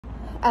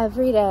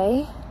Every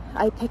day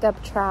I pick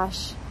up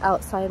trash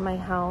outside my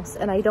house,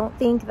 and I don't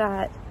think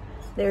that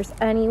there's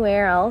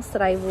anywhere else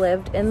that I've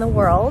lived in the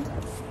world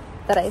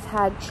that I've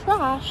had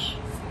trash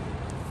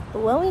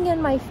blowing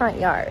in my front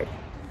yard.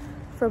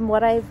 From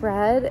what I've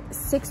read,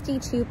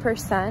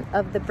 62%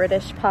 of the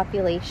British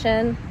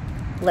population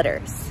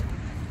litters,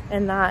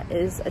 and that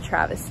is a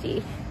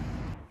travesty.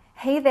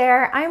 Hey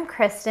there, I'm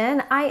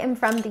Kristin. I am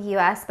from the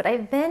US, but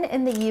I've been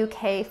in the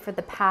UK for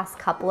the past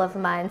couple of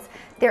months.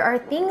 There are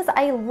things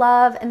I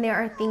love and there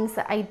are things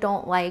that I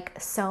don't like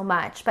so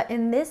much. But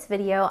in this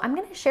video, I'm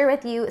going to share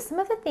with you some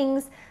of the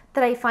things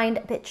that I find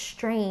a bit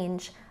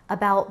strange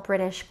about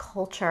British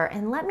culture,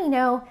 and let me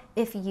know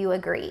if you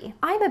agree.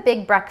 I'm a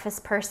big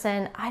breakfast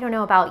person. I don't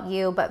know about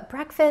you, but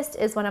breakfast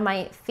is one of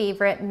my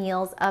favorite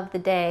meals of the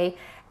day.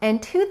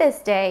 And to this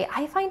day,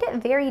 I find it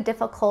very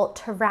difficult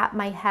to wrap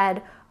my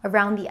head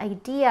around the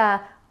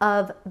idea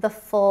of the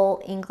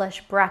full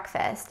English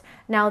breakfast.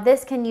 Now,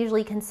 this can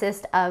usually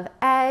consist of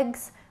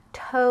eggs,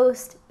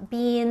 toast,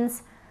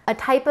 beans, a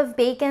type of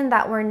bacon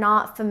that we're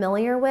not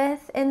familiar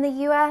with in the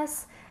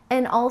US,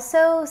 and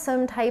also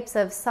some types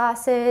of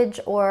sausage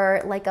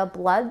or like a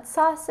blood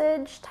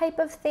sausage type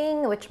of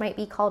thing, which might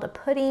be called a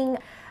pudding.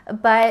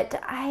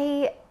 But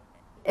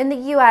in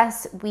the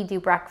US, we do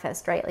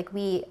breakfast, right? Like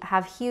we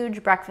have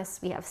huge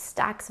breakfasts, we have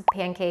stacks of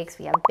pancakes,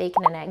 we have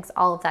bacon and eggs,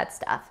 all of that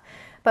stuff.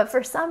 But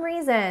for some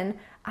reason,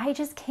 I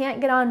just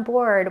can't get on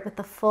board with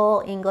the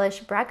full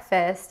English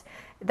breakfast.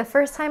 The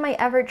first time I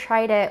ever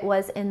tried it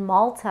was in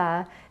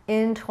Malta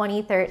in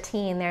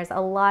 2013. There's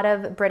a lot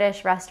of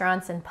British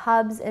restaurants and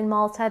pubs in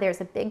Malta. There's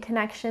a big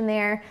connection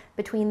there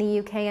between the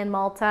UK and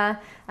Malta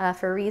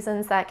for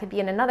reasons that could be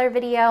in another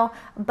video.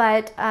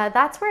 But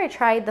that's where I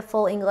tried the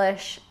full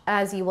English,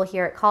 as you will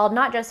hear it called,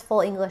 not just full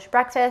English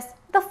breakfast,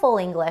 the full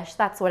English,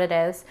 that's what it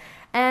is.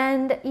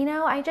 And you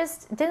know, I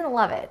just didn't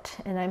love it.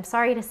 And I'm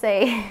sorry to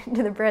say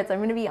to the Brits, I'm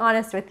gonna be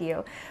honest with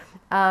you.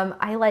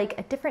 I like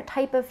a different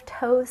type of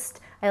toast.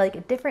 I like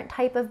a different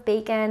type of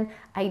bacon.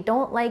 I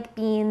don't like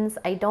beans.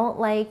 I don't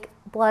like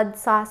blood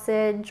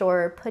sausage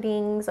or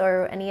puddings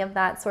or any of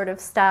that sort of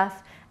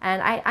stuff.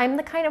 And I'm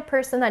the kind of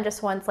person that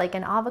just wants like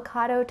an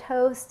avocado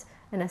toast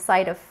and a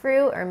side of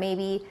fruit, or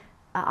maybe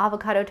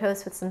avocado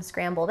toast with some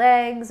scrambled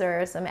eggs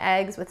or some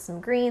eggs with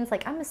some greens.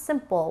 Like, I'm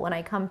simple when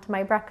I come to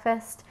my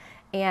breakfast.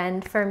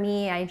 And for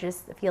me, I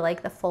just feel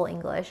like the full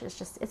English is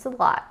just, it's a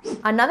lot.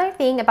 Another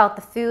thing about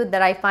the food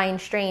that I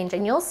find strange,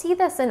 and you'll see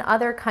this in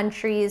other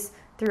countries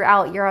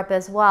throughout Europe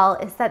as well,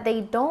 is that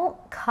they don't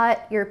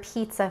cut your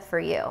pizza for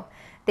you.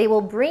 They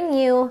will bring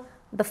you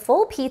the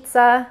full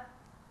pizza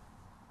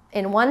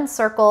in one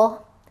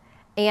circle,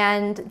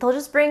 and they'll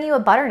just bring you a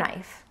butter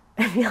knife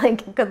and be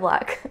like, good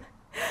luck.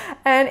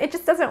 And it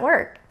just doesn't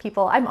work,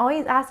 people. I'm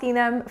always asking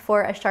them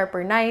for a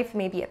sharper knife,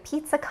 maybe a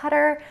pizza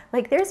cutter.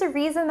 Like, there's a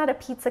reason that a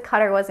pizza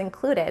cutter was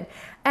included.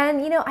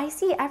 And you know, I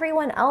see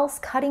everyone else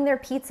cutting their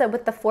pizza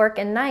with the fork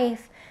and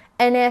knife,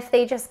 and if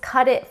they just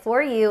cut it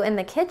for you in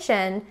the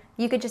kitchen,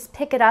 you could just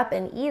pick it up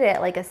and eat it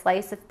like a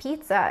slice of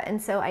pizza.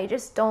 And so I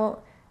just don't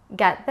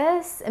get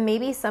this, and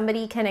maybe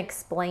somebody can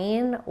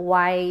explain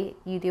why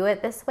you do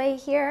it this way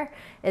here.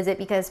 Is it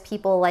because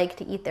people like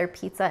to eat their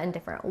pizza in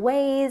different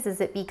ways?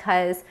 Is it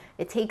because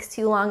it takes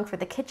too long for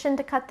the kitchen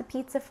to cut the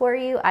pizza for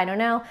you? I don't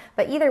know,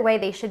 but either way,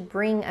 they should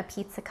bring a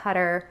pizza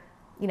cutter,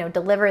 you know,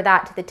 deliver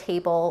that to the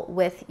table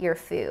with your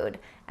food.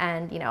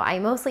 And you know, I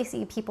mostly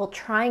see people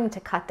trying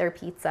to cut their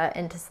pizza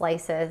into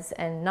slices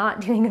and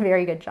not doing a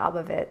very good job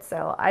of it.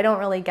 So I don't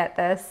really get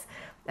this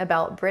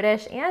about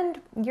British and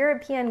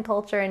European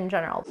culture in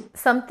general.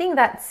 Something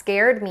that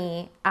scared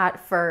me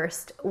at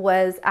first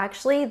was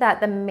actually that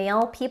the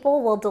mail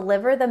people will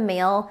deliver the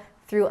mail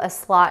through a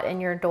slot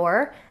in your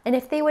door. And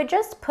if they would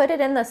just put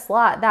it in the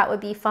slot, that would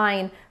be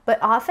fine. But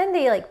often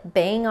they like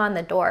bang on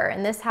the door.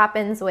 And this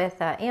happens with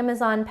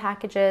Amazon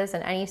packages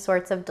and any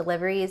sorts of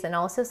deliveries, and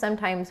also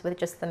sometimes with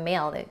just the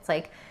mail. It's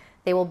like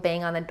they will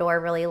bang on the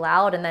door really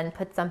loud and then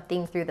put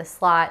something through the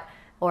slot.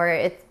 Or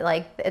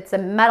it's a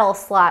metal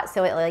slot,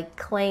 so it like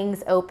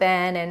clangs open,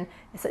 and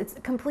it's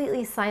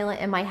completely silent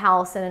in my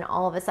house, and then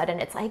all of a sudden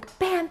it's like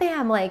bam,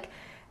 bam, like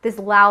this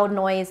loud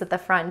noise at the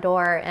front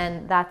door,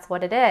 and that's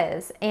what it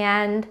is.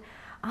 And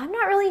I'm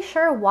not really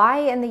sure why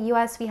in the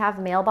US we have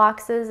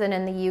mailboxes and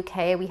in the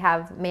UK we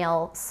have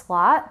mail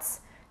slots.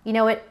 You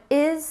know, it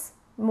is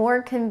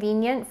more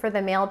convenient for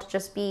the mail to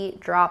just be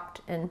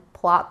dropped and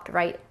plopped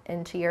right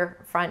into your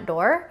front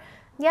door.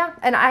 Yeah,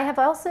 and I have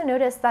also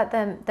noticed that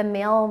the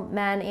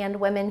mailmen and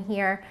women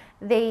here,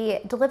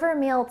 they deliver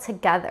mail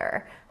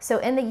together. So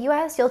in the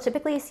US, you'll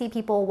typically see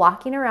people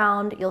walking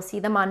around, you'll see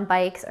them on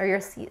bikes, or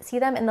you'll see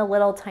them in the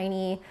little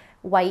tiny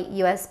white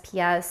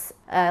USPS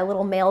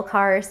little mail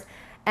cars,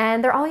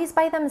 and they're always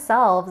by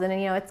themselves, and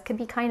you know, it could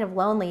be kind of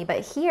lonely.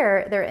 But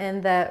here, they're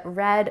in the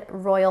red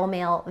Royal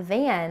Mail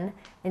van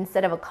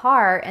instead of a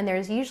car, and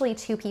there's usually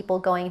two people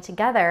going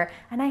together.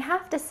 And I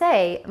have to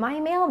say, my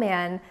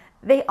mailman,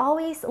 they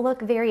always look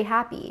very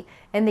happy.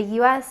 In the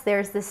US,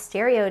 there's this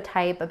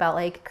stereotype about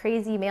like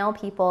crazy mail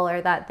people,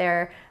 or that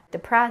they're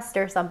depressed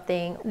or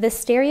something. The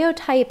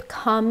stereotype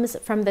comes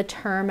from the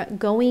term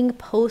going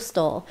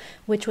postal,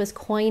 which was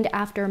coined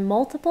after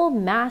multiple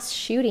mass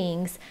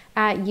shootings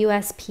at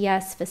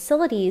USPS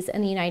facilities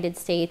in the United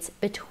States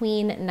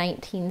between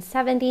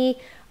 1970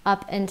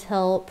 up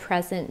until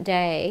present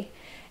day.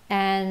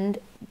 And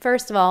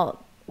first of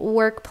all,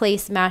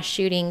 workplace mass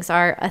shootings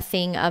are a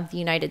thing of the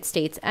United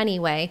States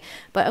anyway,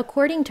 but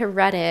according to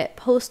Reddit,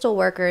 postal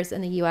workers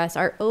in the US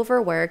are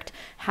overworked,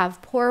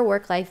 have poor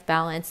work-life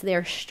balance,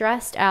 they're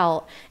stressed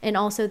out, and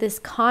also this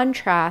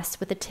contrast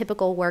with the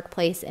typical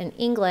workplace in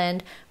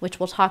England, which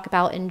we'll talk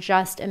about in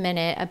just a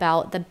minute,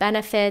 about the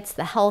benefits,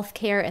 the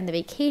healthcare, and the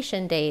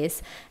vacation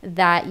days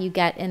that you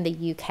get in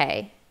the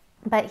UK.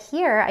 But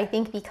here, I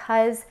think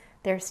because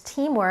there's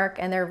teamwork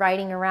and they're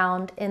riding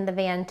around in the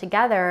van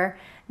together,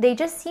 they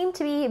just seem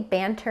to be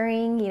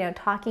bantering,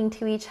 talking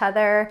to each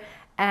other.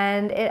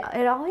 And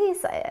it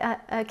always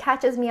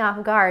catches me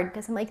off guard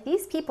because I'm like,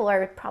 these people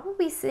are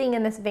probably sitting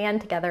in this van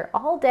together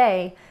all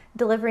day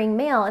delivering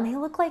mail and they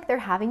look like they're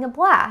having a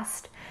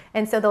blast.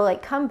 And so they'll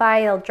come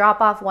by, they'll drop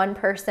off one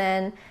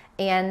person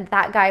and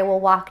that guy will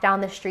walk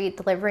down the street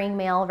delivering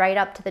mail right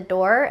up to the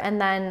door.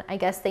 And then I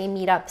guess they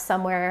meet up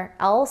somewhere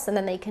else and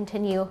then they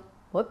continue,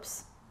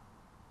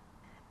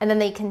 and then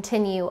they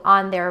continue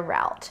on their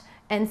route.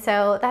 And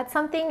so that's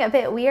something a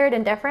bit weird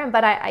and different,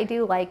 but I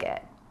do like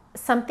it.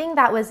 Something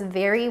that was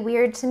very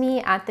weird to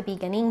me at the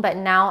beginning, but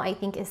now I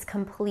think is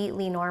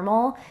completely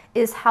normal,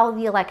 is how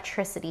the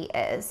electricity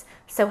is.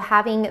 So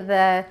having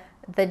the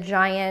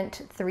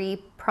giant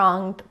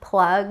 3-pronged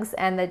plugs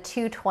and the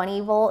 220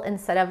 volt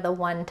instead of the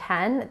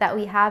 110 that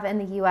we have in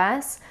the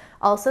US.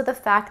 Also the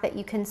fact that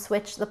you can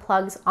switch the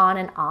plugs on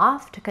and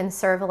off to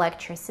conserve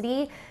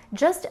electricity.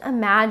 Just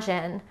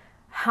imagine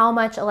how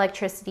much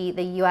electricity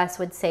the US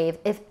would save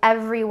if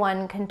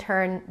everyone can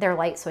turn their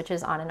light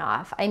switches on and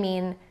off. I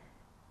mean,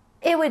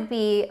 it would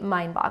be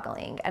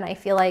mind-boggling, and I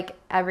feel like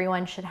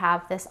everyone should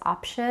have this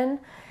option.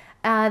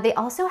 They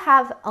also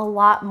have a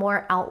lot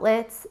more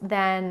outlets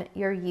than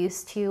you're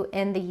used to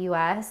in the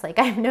US.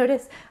 I've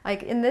noticed,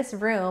 in this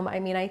room,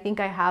 I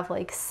think I have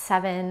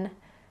 7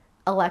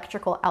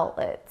 electrical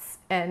outlets,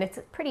 and it's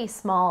a pretty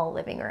small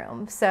living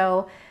room.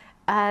 So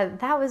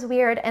that was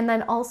weird. And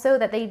then also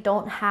that they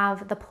don't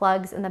have the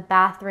plugs in the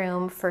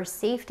bathroom for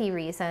safety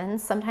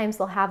reasons. Sometimes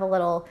they'll have a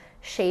little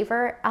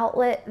shaver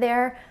outlet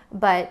there,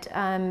 but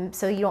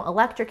so you don't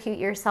electrocute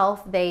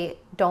yourself, they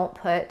don't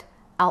put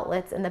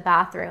outlets in the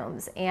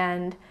bathrooms.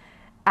 And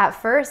at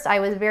first I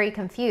was very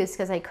confused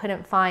because I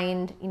couldn't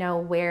find,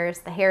 where's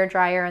the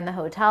hairdryer in the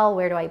hotel?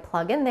 Where do I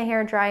plug in the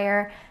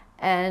hairdryer?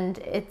 And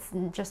it's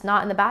just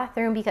not in the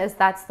bathroom because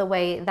that's the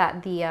way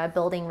that the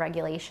building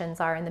regulations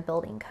are in the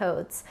building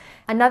codes.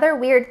 Another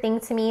weird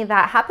thing to me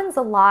that happens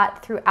a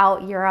lot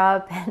throughout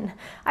Europe, and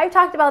I've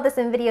talked about this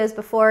in videos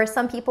before,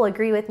 some people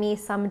agree with me,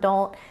 some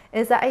don't,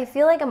 is that I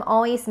feel like I'm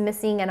always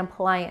missing an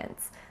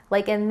appliance.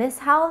 In this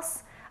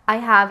house, I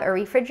have a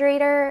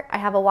refrigerator, I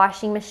have a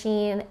washing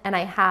machine, and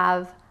I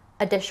have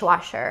a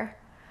dishwasher.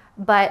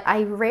 But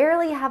I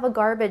rarely have a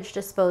garbage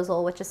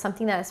disposal, which is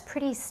something that is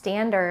pretty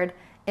standard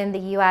in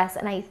the US,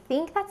 and I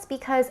think that's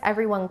because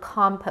everyone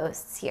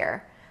composts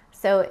here.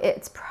 So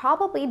it's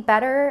probably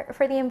better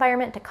for the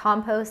environment to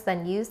compost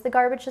than use the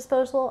garbage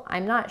disposal.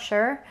 I'm not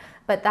sure,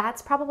 but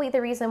that's probably the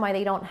reason why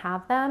they don't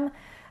have them.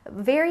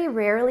 Very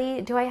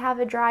rarely do I have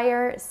a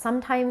dryer.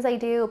 Sometimes I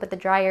do, but the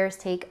dryers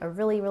take a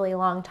really, really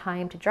long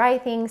time to dry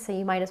things, so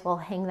you might as well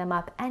hang them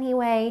up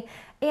anyway.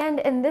 And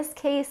in this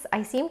case,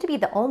 I seem to be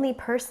the only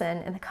person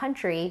in the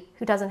country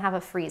who doesn't have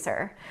a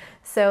freezer.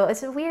 So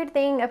it's a weird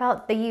thing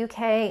about the UK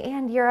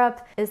and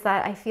Europe is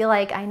that I feel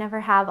like I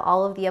never have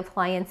all of the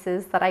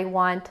appliances that I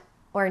want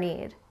or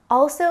need.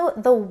 Also,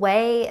 the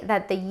way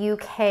that the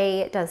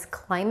UK does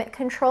climate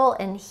control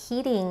and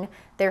heating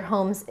their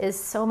homes is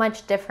so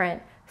much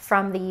different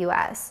from the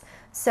US.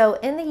 So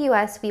in the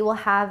US, we will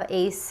have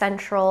a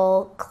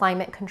central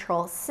climate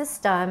control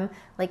system,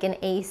 like an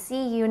AC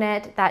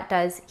unit that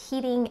does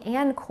heating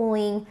and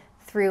cooling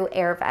through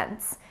air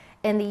vents.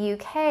 In the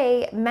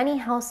UK, many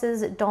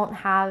houses don't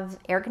have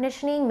air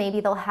conditioning. Maybe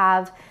they'll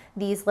have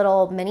these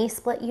little mini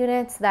split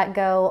units that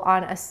go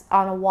on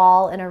a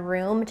wall in a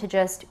room to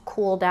just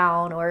cool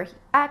down, or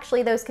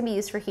actually those can be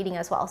used for heating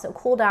as well. So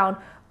cool down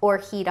or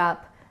heat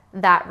up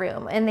that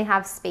room, and they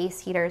have space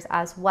heaters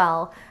as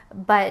well.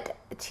 But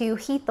to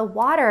heat the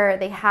water,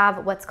 they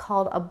have what's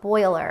called a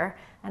boiler,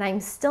 and I'm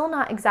still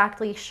not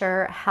exactly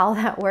sure how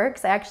that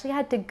works. I actually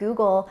had to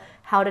Google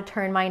how to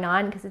turn mine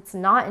on because it's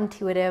not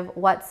intuitive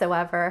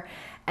whatsoever.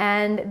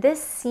 And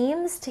this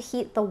seems to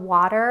heat the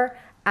water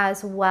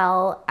as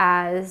well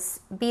as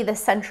be the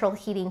central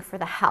heating for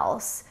the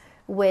house,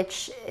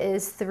 which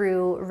is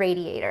through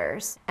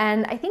radiators.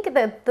 And I think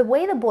the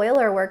way the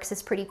boiler works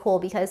is pretty cool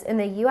because in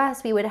the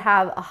US we would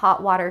have a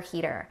hot water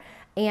heater,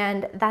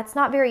 and that's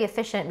not very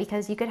efficient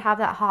because you could have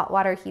that hot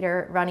water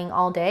heater running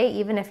all day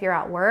even if you're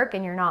at work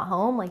and you're not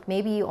home. Like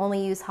maybe you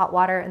only use hot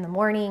water in the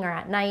morning or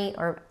at night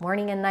or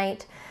morning and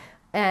night.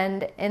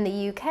 And in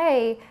the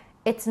UK,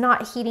 it's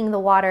not heating the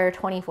water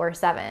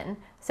 24/7.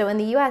 So in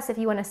the US, if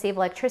you want to save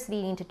electricity,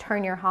 you need to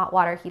turn your hot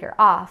water heater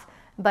off.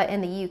 But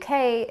in the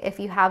UK, if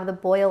you have the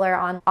boiler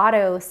on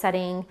auto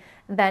setting,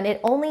 then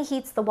it only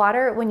heats the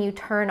water when you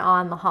turn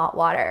on the hot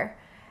water.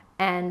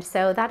 And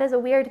so that is a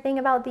weird thing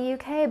about the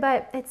UK,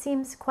 but it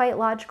seems quite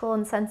logical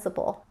and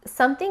sensible.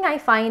 Something I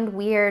find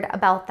weird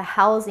about the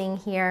housing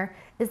here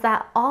is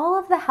that all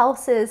of the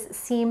houses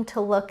seem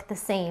to look the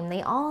same.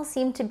 They all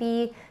seem to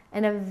be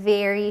in a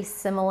very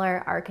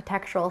similar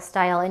architectural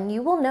style. And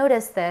you will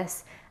notice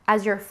this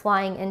as you're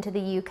flying into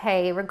the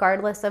UK,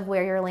 regardless of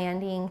where you're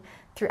landing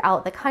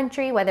throughout the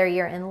country, whether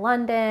you're in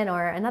London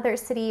or another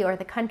city or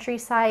the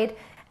countryside.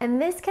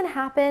 And this can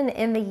happen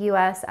in the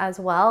US as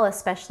well,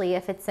 especially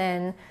if it's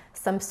in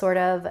some sort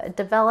of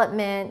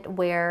development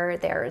where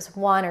there's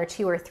 1 or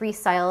 2 or 3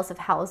 styles of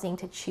housing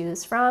to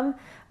choose from.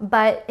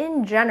 But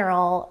in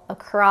general,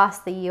 across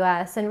the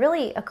US and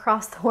really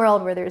across the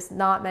world where there's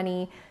not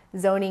many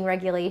zoning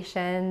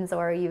regulations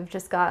or you've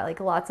just got like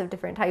lots of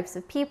different types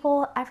of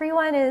people,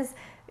 everyone is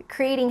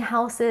creating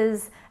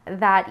houses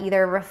that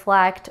either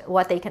reflect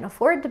what they can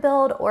afford to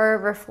build or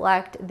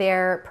reflect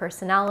their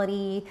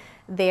personality,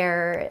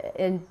 their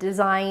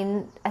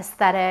design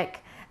aesthetic.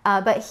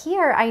 But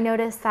here I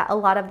noticed that a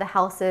lot of the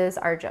houses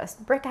are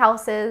just brick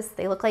houses.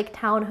 They look like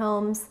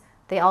townhomes.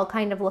 They all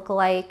kind of look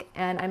alike.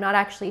 And I'm not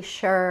actually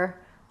sure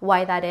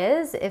why that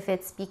is, if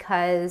it's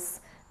because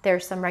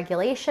there's some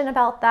regulation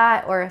about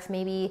that, or if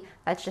maybe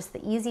that's just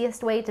the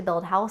easiest way to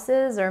build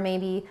houses, or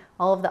maybe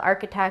all of the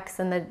architects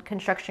and the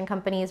construction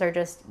companies are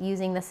just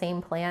using the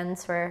same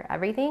plans for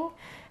everything.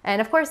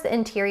 And of course the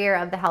interior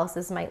of the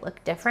houses might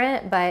look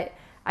different, but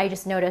I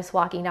just noticed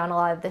walking down a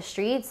lot of the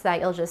streets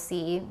that you'll just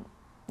see,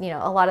 you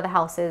know, a lot of the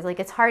houses, like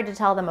it's hard to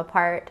tell them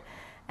apart.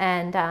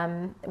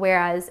 And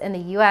whereas in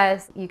the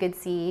US, you could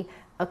see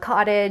a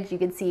cottage, you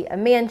could see a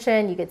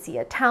mansion, you could see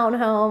a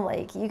townhome,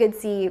 like you could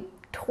see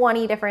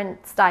 20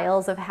 different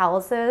styles of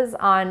houses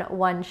on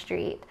one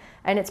street.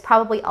 And it's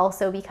probably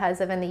also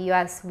because of in the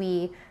US,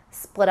 we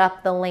split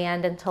up the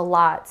land into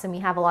lots and we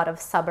have a lot of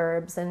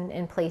suburbs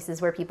and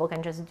places where people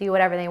can just do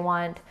whatever they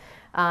want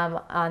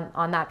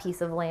on that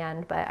piece of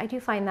land. But I do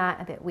find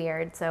that a bit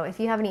weird. So if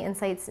you have any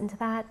insights into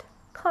that,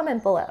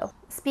 comment below.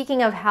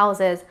 Speaking of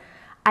houses,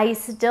 I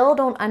still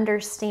don't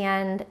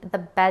understand the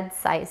bed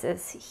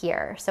sizes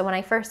here. So when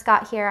I first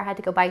got here, I had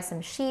to go buy some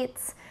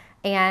sheets.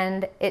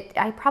 And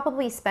I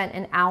probably spent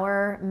an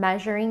hour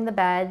measuring the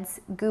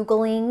beds,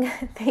 Googling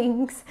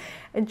things,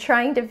 and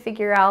trying to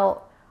figure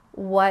out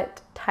what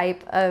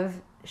type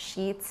of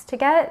sheets to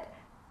get.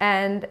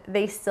 And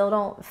they still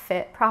don't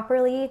fit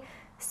properly.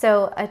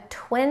 So a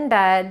twin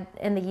bed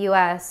in the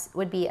US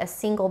would be a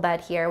single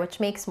bed here, which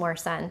makes more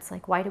sense.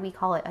 Like, why do we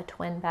call it a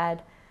twin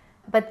bed?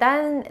 But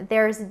then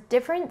there's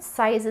different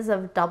sizes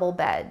of double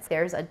beds.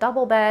 There's a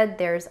double bed,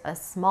 there's a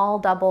small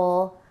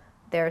double,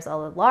 there's a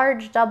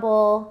large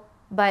double.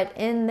 But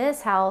in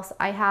this house,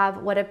 I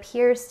have what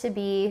appears to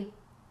be,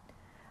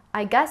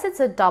 I guess it's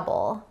a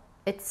double.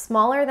 It's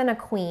smaller than a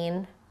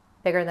queen,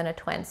 bigger than a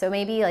twin. So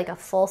maybe like a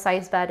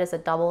full-size bed is a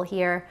double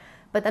here.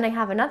 But then I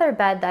have another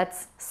bed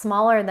that's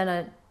smaller than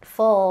a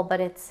full, but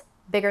it's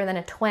bigger than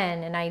a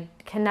twin, and I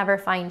can never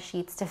find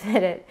sheets to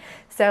fit it.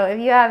 So if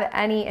you have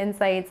any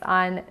insights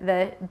on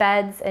the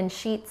beds and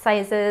sheet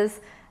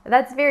sizes,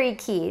 that's very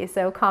key,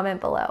 so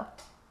comment below.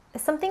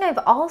 Something I've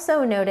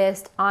also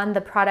noticed on the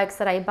products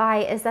that I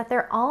buy is that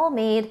they're all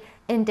made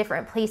in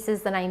different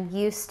places than I'm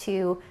used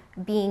to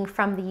being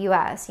from the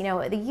US. You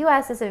know, the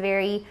US is a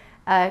very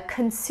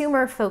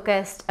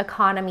consumer-focused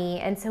economy,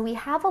 and so we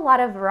have a lot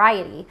of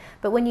variety.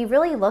 But when you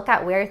really look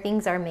at where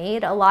things are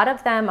made, a lot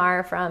of them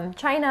are from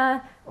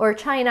China, or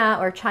China,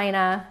 or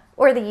China,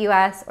 or the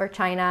US, or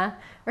China,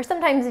 or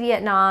sometimes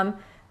Vietnam,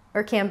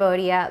 or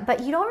Cambodia.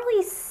 But you don't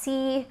really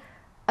see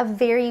a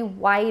very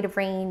wide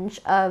range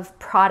of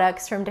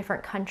products from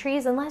different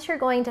countries unless you're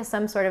going to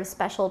some sort of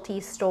specialty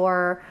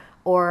store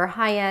or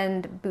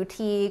high-end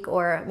boutique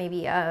or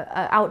maybe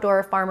a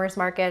outdoor farmer's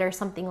market or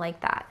something like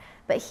that.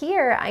 But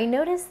here I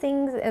notice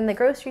things in the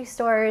grocery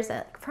stores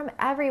from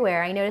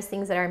everywhere. I notice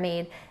things that are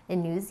made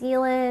in New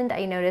Zealand.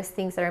 I notice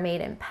things that are made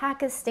in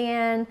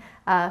Pakistan,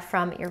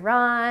 from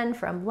Iran,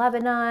 from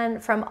Lebanon,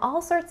 from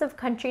all sorts of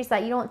countries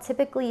that you don't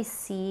typically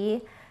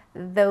see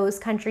those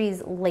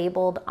countries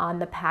labeled on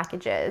the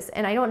packages.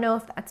 And I don't know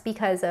if that's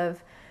because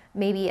of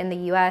maybe in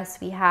the US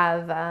we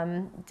have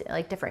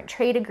like different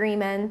trade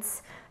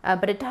agreements,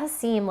 but it does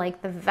seem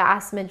like the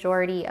vast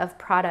majority of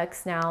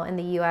products now in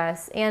the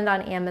US and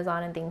on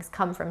Amazon and things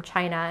come from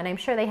China. And I'm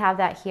sure they have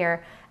that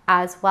here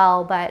as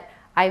well, but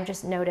I've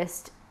just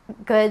noticed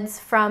goods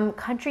from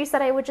countries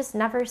that I would just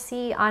never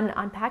see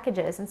on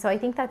packages. And so I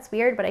think that's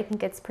weird, but I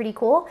think it's pretty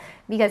cool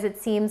because it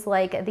seems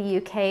like the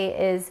UK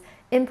is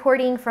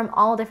importing from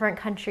all different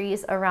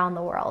countries around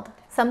the world.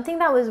 Something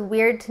that was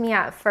weird to me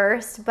at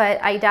first, but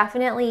I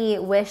definitely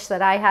wish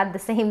that I had the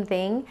same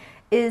thing,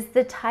 is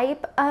the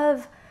type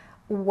of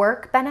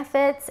work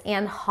benefits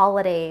and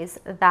holidays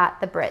that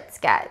the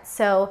Brits get.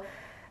 So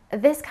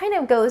this kind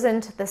of goes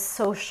into the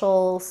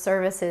social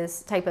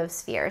services type of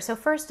sphere. So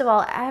first of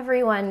all,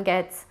 everyone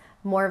gets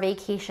more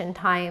vacation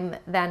time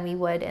than we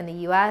would in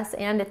the US,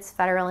 and it's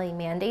federally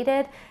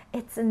mandated,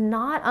 it's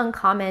not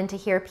uncommon to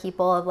hear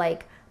people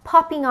like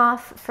popping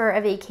off for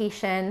a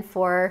vacation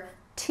for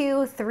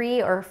 2,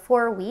 3, or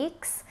 4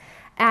 weeks.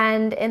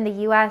 And in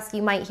the US,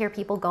 you might hear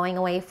people going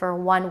away for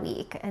 1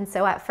 week. And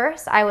so at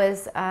first I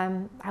was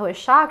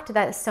shocked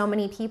that so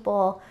many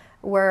people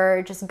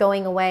were just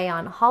going away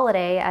on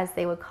holiday, as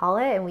they would call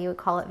it, and we would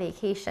call it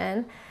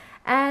vacation.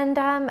 And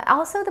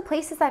also the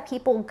places that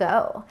people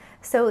go.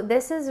 So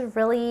this is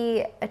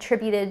really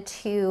attributed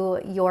to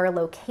your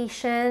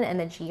location and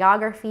the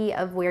geography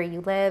of where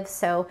you live.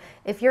 So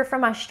if you're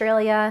from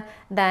Australia,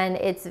 then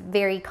it's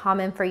very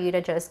common for you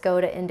to just go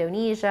to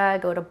Indonesia,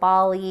 go to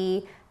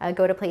Bali,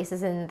 go to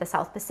places in the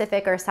South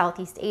Pacific or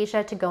Southeast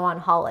Asia to go on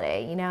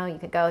holiday. You know, you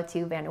could go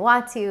to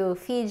Vanuatu,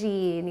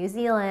 Fiji, New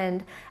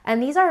Zealand,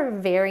 and these are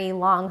very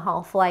long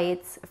haul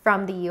flights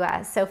from the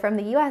US. So from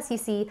the US, you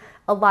see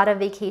a lot of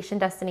vacation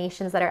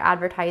destinations that are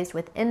advertised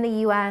within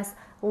the US,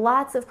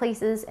 lots of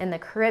places in the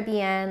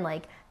Caribbean,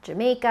 like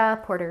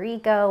Jamaica, Puerto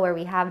Rico, where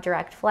we have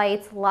direct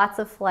flights, lots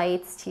of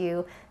flights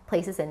to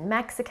places in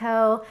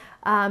Mexico.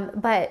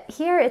 But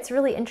here it's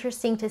really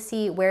interesting to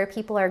see where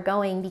people are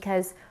going,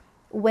 because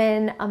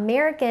when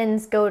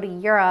Americans go to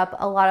Europe,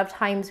 a lot of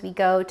times we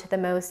go to the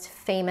most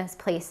famous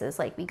places,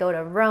 like we go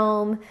to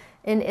Rome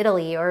in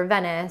Italy or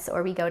Venice,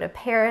 or we go to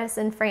Paris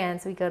in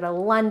France, we go to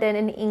London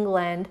in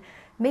England.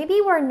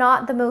 Maybe we're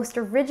not the most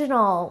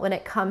original when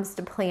it comes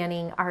to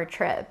planning our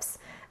trips.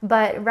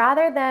 But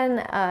rather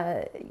than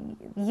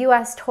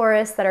US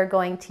tourists that are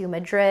going to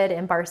Madrid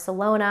and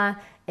Barcelona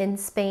in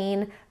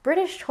Spain,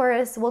 British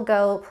tourists will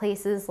go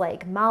places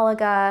like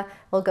Malaga,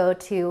 they'll go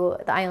to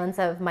the islands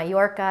of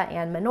Mallorca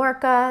and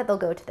Menorca, they'll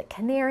go to the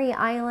Canary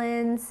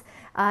Islands,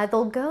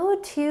 they'll go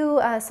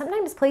to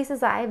sometimes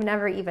places that I've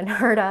never even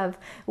heard of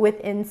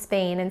within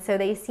Spain. And so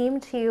they seem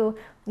to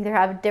either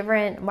have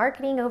different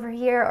marketing over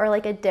here or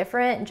like a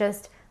different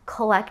just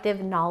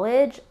collective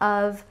knowledge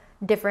of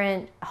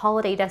different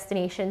holiday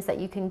destinations that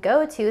you can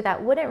go to that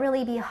wouldn't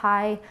really be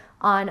high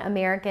on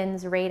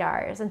Americans'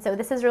 radars. And so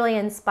this has really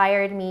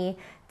inspired me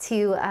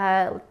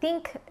to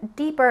think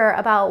deeper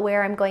about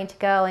where I'm going to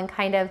go and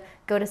kind of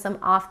go to some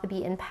off the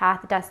beaten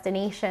path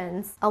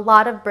destinations. A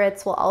lot of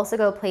Brits will also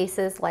go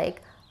places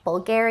like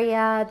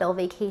Bulgaria, they'll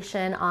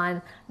vacation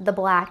on the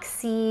Black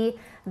Sea,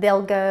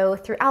 they'll go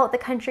throughout the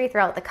country,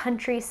 throughout the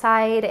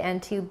countryside,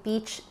 and to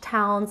beach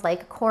towns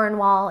like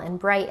Cornwall and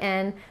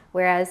Brighton,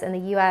 whereas in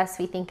the US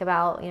we think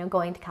about, you know,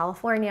 going to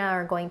California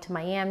or going to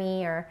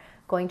Miami or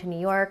going to New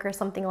York or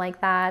something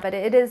like that. But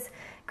it is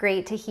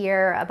great to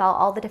hear about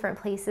all the different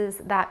places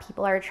that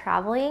people are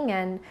traveling,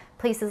 and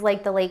places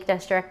like the Lake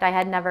District I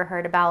had never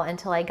heard about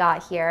until I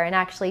got here. And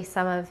actually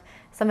some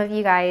of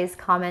you guys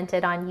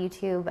commented on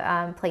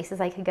YouTube places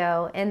I could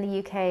go in the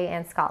UK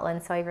and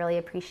Scotland, so I really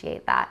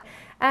appreciate that.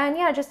 And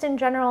yeah, just in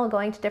general,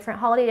 going to different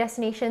holiday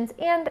destinations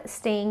and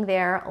staying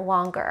there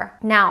longer.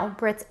 Now,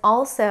 Brits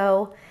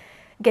also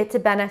get to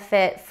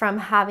benefit from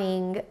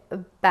having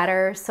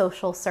better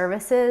social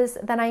services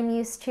than I'm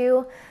used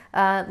to.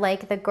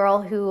 Like the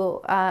girl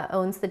who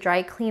owns the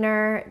dry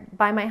cleaner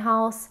by my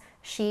house,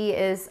 she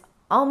is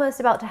almost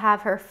about to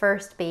have her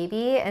first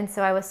baby. And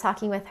so I was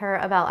talking with her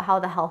about how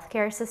the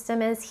healthcare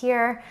system is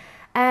here.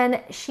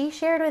 And she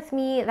shared with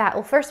me that,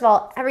 well, first of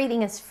all,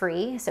 everything is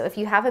free. So if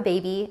you have a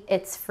baby,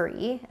 it's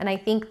free. And I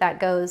think that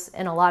goes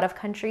in a lot of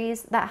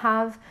countries that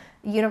have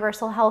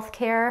universal health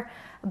care.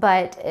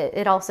 But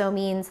it also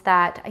means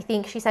that, I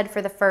think she said,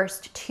 for the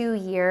first 2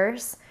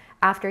 years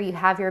after you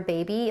have your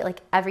baby, like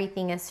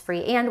everything is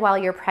free. And while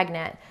you're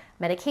pregnant,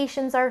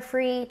 medications are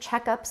free,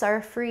 checkups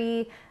are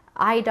free,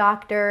 eye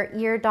doctor,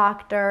 ear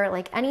doctor,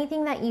 like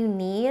anything that you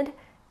need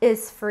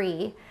is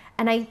free.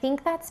 And I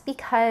think that's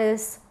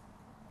because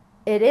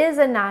it is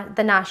the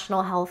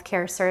National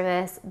Healthcare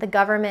Service. The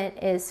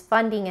government is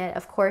funding it,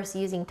 of course,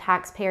 using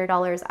taxpayer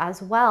dollars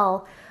as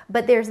well.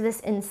 But there's this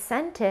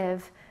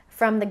incentive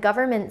from the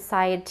government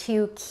side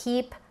to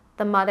keep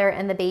the mother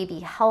and the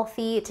baby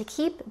healthy, to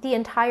keep the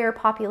entire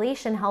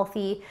population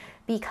healthy,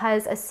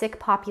 because a sick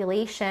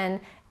population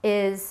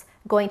is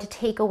going to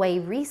take away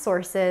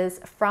resources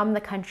from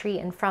the country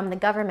and from the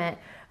government,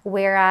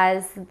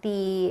 whereas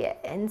the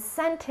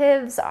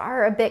incentives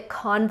are a bit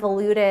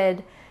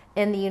convoluted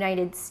in the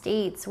United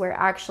States, where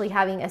actually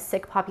having a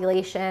sick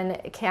population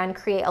can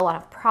create a lot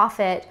of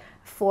profit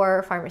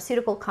for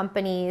pharmaceutical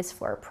companies,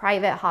 for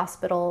private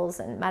hospitals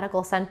and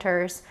medical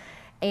centers.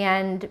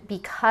 And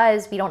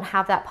because we don't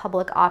have that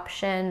public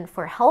option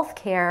for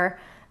healthcare,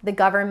 the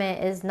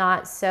government is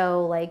not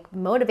so like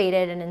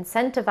motivated and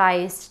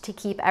incentivized to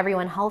keep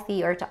everyone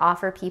healthy or to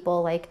offer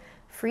people like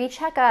free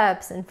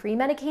checkups and free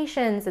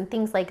medications and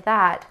things like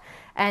that.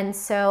 And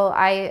so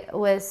I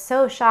was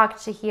so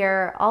shocked to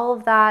hear all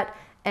of that.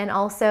 And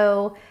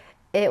also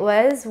it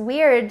was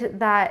weird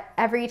that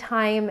every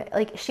time,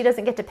 like, she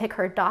doesn't get to pick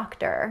her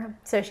doctor.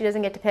 So she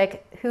doesn't get to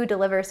pick who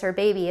delivers her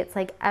baby. It's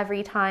like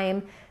every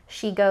time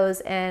she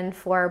goes in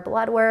for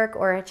blood work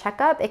or a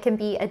checkup, it can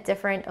be a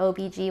different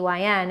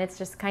OBGYN. It's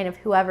just kind of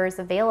whoever's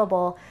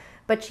available.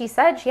 But she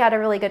said she had a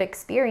really good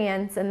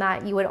experience and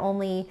that you would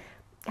only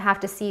have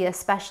to see a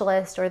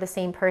specialist or the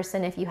same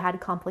person if you had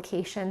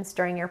complications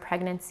during your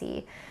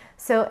pregnancy.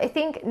 So I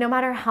think no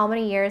matter how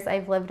many years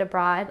I've lived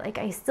abroad, like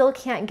I still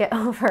can't get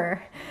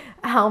over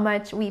how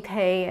much we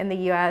pay in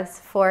the US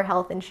for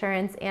health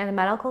insurance and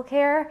medical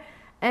care,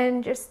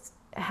 and just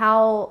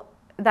how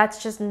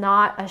that's just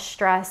not a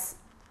stress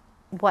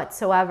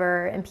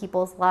whatsoever in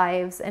people's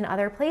lives in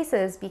other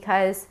places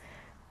because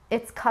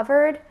it's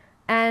covered.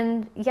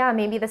 And yeah,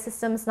 maybe the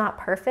system's not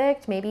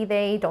perfect. Maybe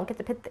they don't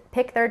get to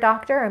pick their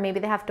doctor, or maybe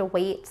they have to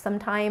wait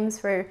sometimes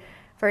for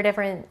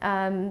different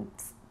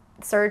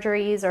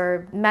surgeries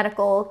or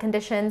medical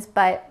conditions.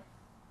 But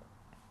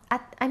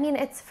I mean,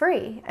 it's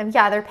free. And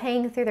yeah, they're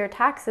paying through their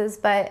taxes,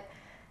 but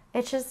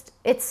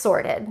it's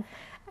sorted.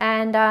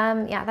 And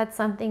yeah, that's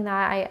something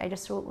that I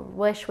just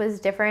wish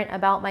was different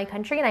about my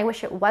country. And I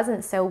wish it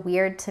wasn't so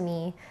weird to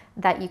me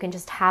that you can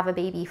just have a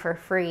baby for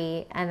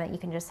free and that you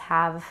can just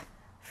have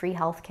free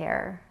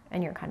healthcare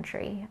in your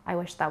country. I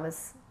wish that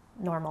was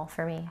normal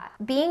for me.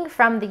 Being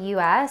from the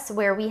US,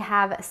 where we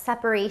have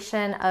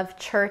separation of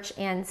church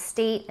and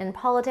state in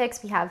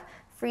politics, we have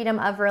freedom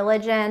of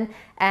religion,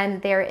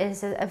 and there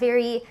is a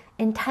very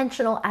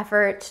intentional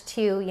effort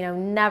to,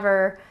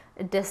 never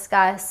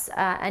discuss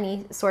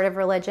any sort of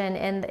religion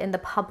in the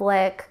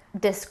public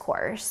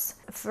discourse.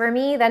 For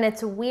me, then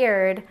it's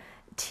weird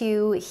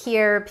to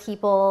hear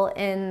people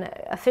in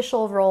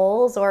official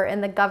roles or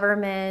in the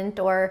government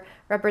or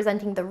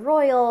representing the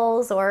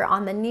royals or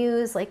on the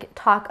news, like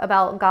talk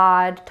about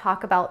God,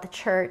 talk about the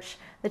Church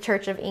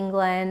of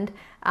England,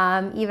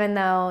 even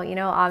though,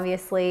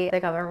 obviously the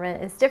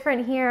government is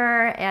different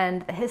here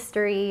and the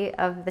history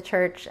of the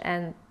church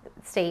and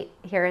state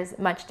here is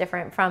much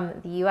different from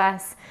the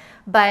US,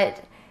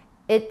 but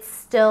it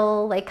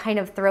still like kind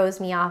of throws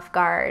me off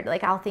guard.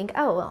 Like I'll think,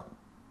 oh, well,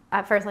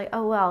 at first like,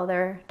 oh, well,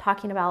 they're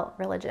talking about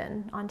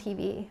religion on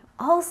TV.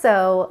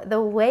 Also, the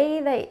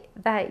way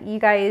that you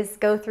guys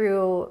go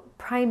through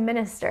prime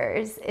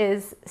ministers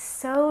is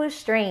so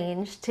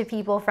strange to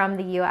people from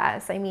the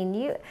US. I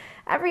mean,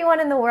 everyone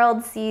in the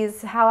world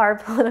sees how our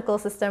political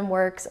system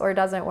works or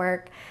doesn't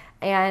work,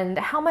 and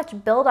how much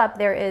buildup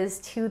there is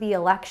to the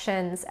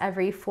elections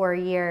every 4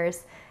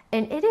 years.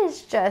 And it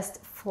is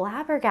just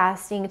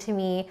flabbergasting to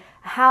me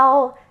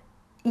how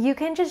you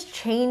can just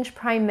change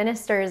prime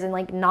ministers and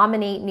like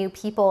nominate new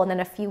people and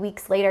then a few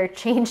weeks later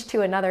change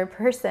to another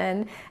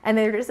person, and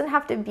there doesn't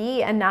have to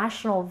be a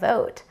national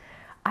vote.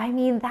 I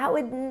mean, that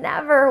would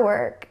never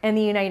work in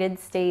the United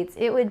States.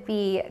 It would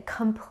be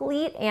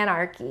complete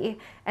anarchy.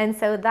 And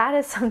so that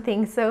is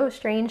something so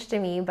strange to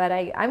me, but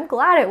I'm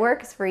glad it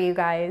works for you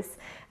guys.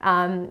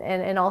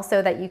 And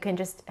also that you can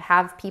just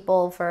have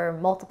people for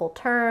multiple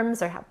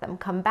terms or have them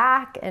come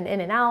back and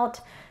in and out.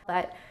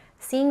 But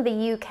seeing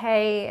the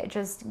UK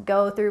just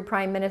go through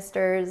prime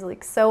ministers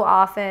like so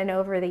often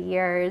over the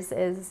years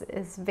is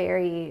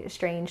very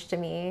strange to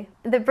me.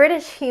 The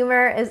British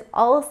humor is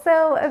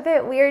also a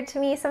bit weird to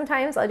me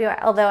sometimes,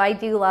 although I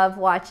do love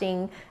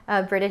watching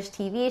British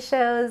TV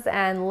shows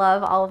and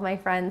love all of my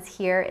friends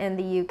here in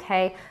the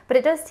UK. But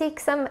it does take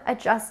some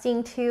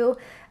adjusting to,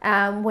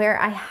 where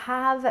I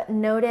have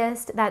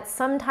noticed that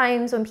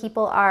sometimes when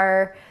people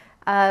are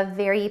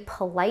very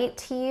polite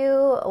to you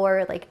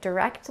or like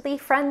directly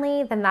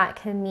friendly, then that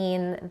can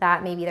mean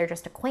that maybe they're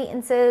just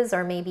acquaintances,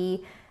 or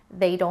maybe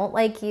they don't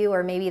like you,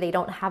 or maybe they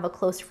don't have a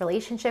close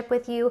relationship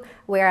with you.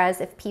 Whereas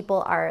if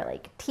people are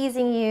like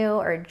teasing you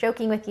or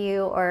joking with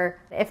you, or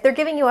if they're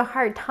giving you a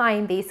hard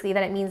time, basically,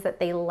 then it means that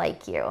they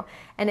like you.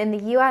 And in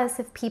the US,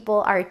 if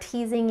people are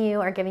teasing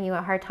you or giving you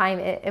a hard time,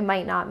 it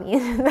might not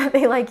mean that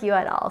they like you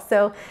at all.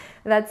 So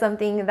that's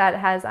something that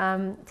has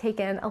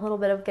taken a little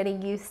bit of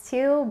getting used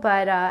to,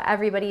 but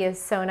everybody is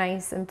so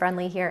nice and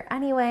friendly here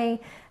anyway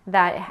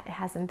that it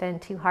hasn't been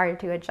too hard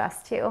to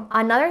adjust to.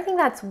 Another thing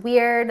that's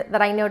weird that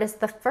I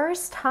noticed the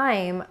first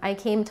time I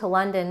came to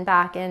London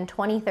back in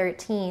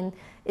 2013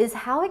 is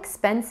how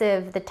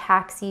expensive the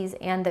taxis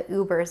and the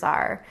Ubers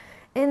are.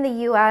 In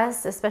the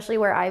US, especially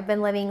where I've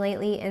been living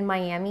lately in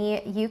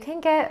Miami, you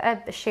can get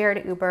a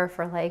shared Uber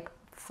for like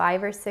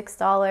 $5 or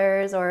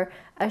 $6, or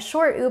a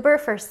short Uber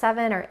for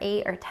 $7 or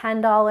 $8 or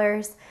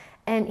 $10.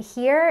 And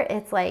here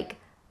it's like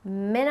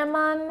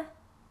minimum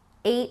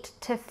 8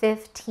 to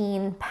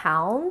 15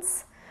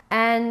 pounds,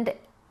 and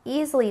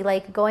easily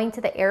like going to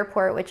the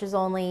airport, which is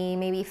only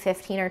maybe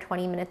 15 or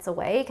 20 minutes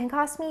away, can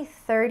cost me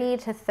 30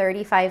 to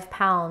 35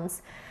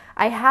 pounds.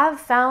 I have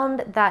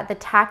found that the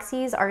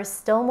taxis are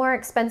still more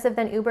expensive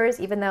than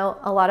Ubers, even though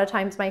a lot of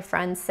times my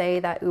friends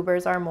say that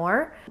Ubers are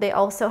more. They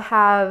also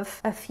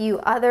have a few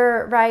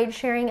other ride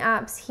sharing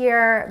apps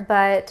here,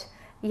 but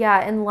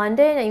yeah, in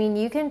London, I mean,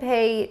 you can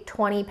pay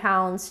 20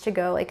 pounds to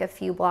go like a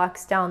few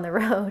blocks down the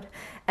road.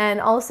 And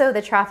also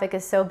the traffic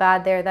is so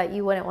bad there that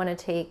you wouldn't want to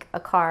take a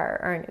car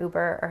or an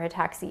Uber or a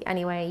taxi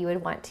anyway. You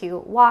would want to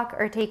walk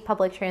or take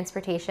public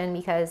transportation,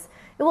 because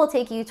it will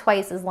take you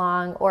twice as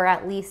long or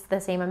at least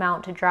the same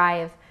amount to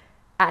drive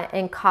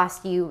and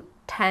cost you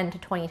 10 to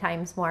 20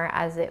 times more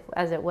as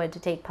it would to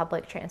take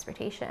public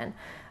transportation.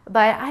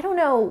 But I don't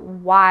know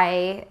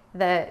why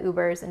the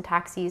Ubers and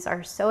taxis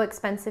are so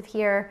expensive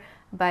here,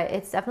 but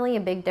it's definitely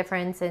a big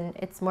difference, and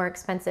it's more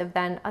expensive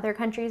than other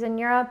countries in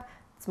Europe.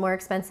 It's more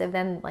expensive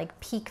than like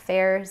peak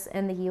fares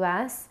in the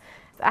US.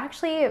 It's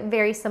actually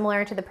very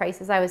similar to the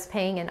prices I was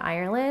paying in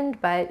Ireland,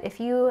 but if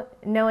you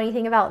know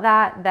anything about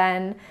that,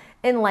 then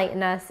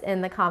enlighten us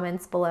in the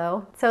comments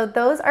below. So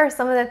those are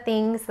some of the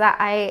things that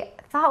I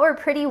thought were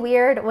pretty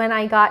weird when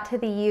I got to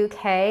the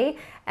UK.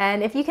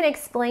 And if you can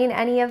explain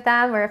any of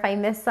them, or if I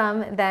missed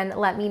some, then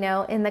let me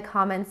know in the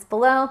comments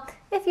below.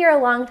 If you're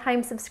a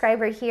longtime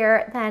subscriber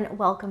here, then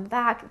welcome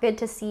back. Good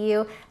to see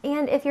you.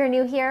 And if you're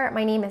new here,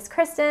 my name is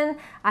Kristin.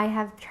 I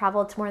have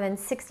traveled to more than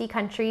 60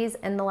 countries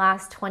in the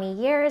last 20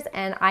 years,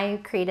 and I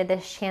created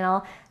this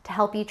channel to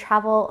help you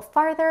travel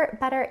farther,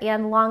 better,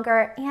 and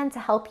longer, and to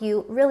help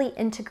you really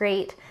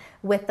integrate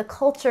with the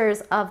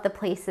cultures of the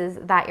places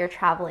that you're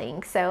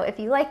traveling. So if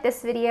you like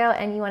this video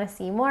and you want to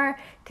see more,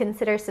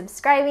 consider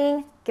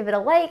subscribing, give it a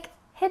like,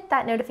 hit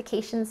that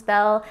notifications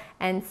bell,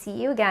 and see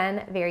you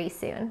again very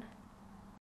soon.